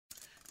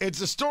It's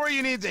a story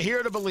you need to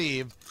hear to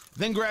believe.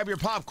 Then grab your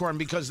popcorn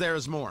because there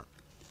is more.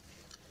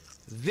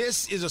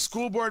 This is a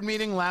school board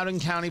meeting, Loudoun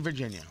County,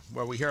 Virginia,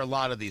 where we hear a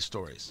lot of these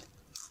stories.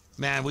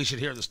 Man, we should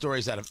hear the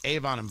stories out of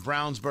Avon and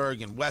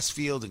Brownsburg and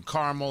Westfield and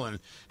Carmel and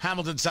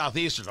Hamilton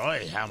Southeastern. Oh,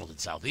 Hamilton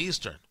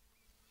Southeastern.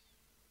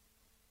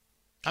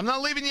 I'm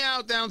not leaving you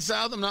out down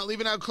south. I'm not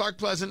leaving out Clark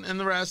Pleasant and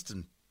the rest.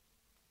 And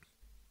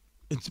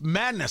it's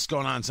madness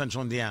going on in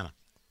central Indiana.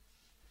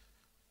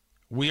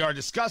 We are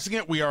discussing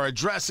it. We are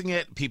addressing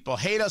it. People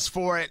hate us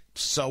for it.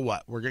 So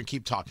what? We're going to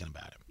keep talking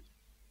about it.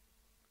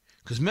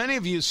 Because many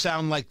of you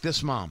sound like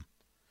this mom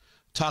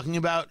talking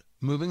about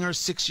moving her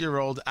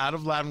 6-year-old out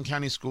of Loudoun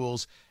County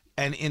schools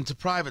and into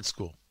private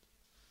school.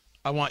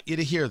 I want you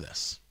to hear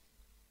this.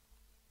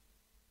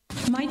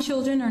 My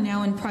children are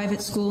now in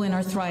private school and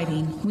are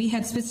thriving. We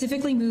had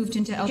specifically moved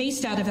into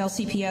chased out of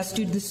LCPS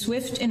due to the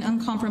swift and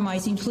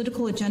uncompromising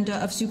political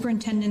agenda of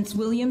Superintendents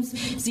Williams,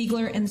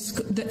 Ziegler, and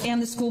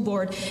the school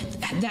board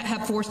that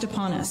have forced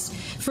upon us.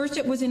 First,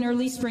 it was in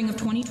early spring of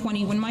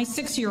 2020 when my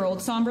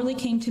 6-year-old somberly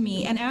came to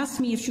me and asked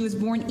me if she was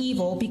born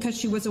evil because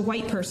she was a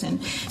white person,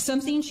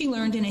 something she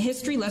learned in a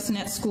history lesson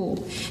at school.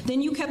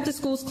 Then you kept the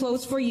schools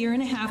closed for a year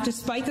and a half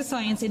despite the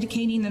science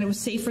indicating that it was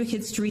safe for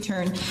kids to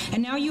return.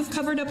 And now you've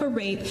covered up a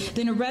rape,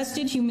 then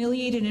arrested,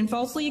 humiliated, and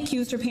falsely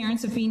accused her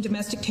parents of being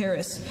domestic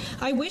terrorists.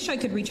 I wish I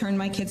could return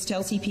my kids to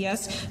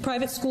LCPS.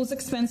 Private school is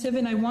expensive,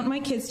 and I want my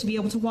kids to be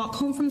able to walk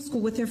home from school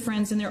with their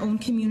friends in their own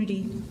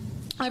community.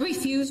 I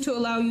refuse to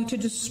allow you to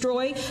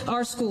destroy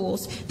our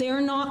schools. They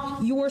are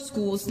not your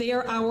schools. They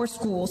are our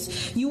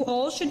schools. You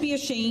all should be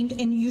ashamed,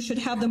 and you should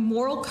have the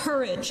moral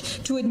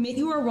courage to admit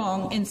you are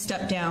wrong and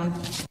step down.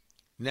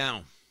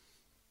 Now,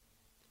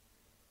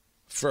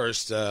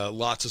 first,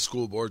 lots of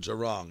school boards are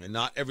wrong, and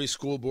not every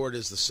school board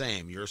is the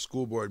same. Your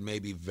school board may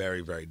be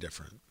very, very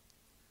different.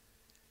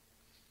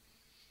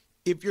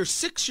 If your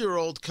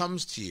 6-year-old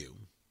comes to you,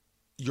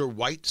 your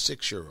white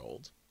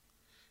 6-year-old,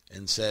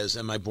 and says,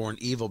 am I born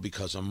evil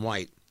because I'm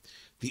white?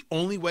 The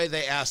only way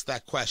they ask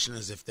that question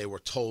is if they were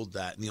told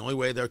that. And the only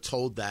way they're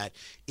told that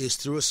is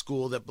through a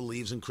school that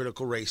believes in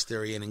critical race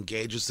theory and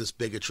engages this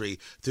bigotry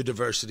through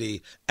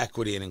diversity,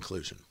 equity, and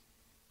inclusion.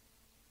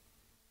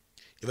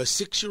 If a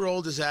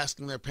 6-year-old is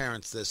asking their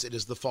parents this, it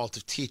is the fault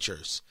of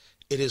teachers.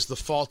 It is the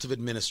fault of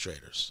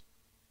administrators.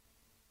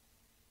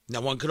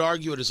 Now, one could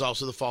argue it is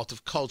also the fault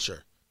of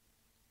culture.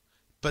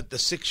 But the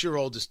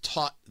 6-year-old is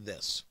taught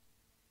this.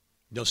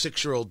 No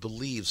 6-year-old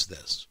believes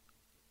this.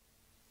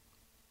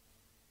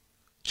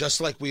 Just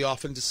like we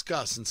often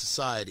discuss in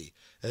society,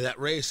 that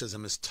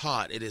racism is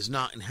taught. It is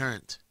not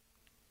inherent.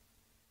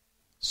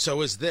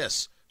 So is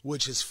this,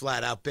 which is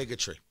flat-out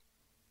bigotry.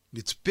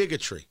 It's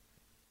bigotry.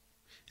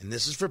 And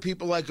this is for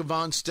people like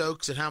Yvonne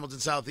Stokes at Hamilton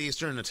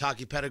Southeastern and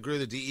Nataki Pettigrew,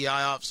 the DEI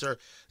officer,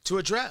 to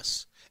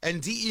address.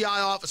 And DEI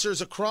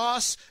officers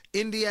across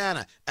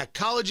Indiana, at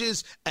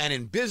colleges and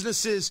in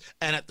businesses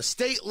and at the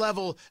state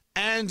level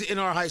and in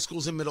our high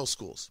schools and middle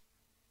schools.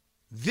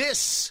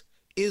 This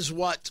is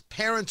what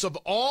parents of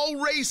all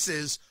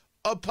races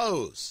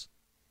oppose.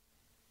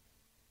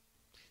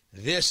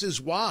 This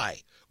is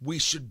why we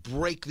should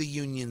break the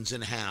unions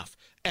in half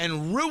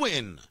and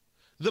ruin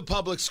the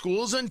public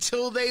schools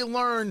until they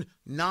learn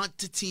not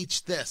to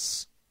teach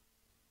this.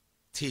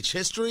 Teach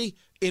history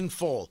in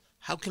full.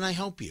 How can I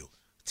help you?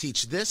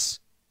 Teach this?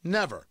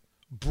 Never.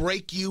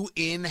 Break you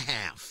in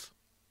half.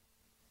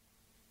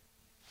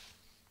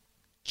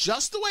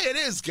 Just the way it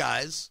is,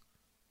 guys.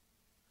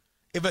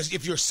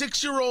 If your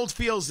 6-year-old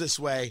feels this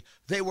way,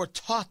 they were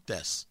taught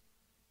this.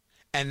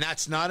 And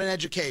that's not an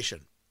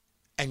education.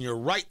 And you're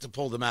right to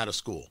pull them out of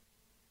school.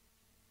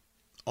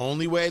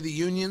 Only way the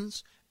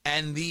unions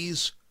and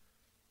these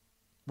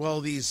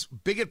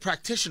bigot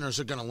practitioners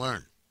are going to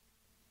learn.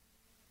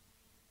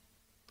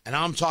 And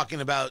I'm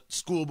talking about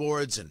school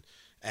boards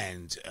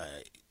and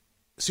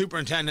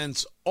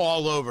superintendents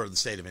all over the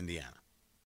state of Indiana.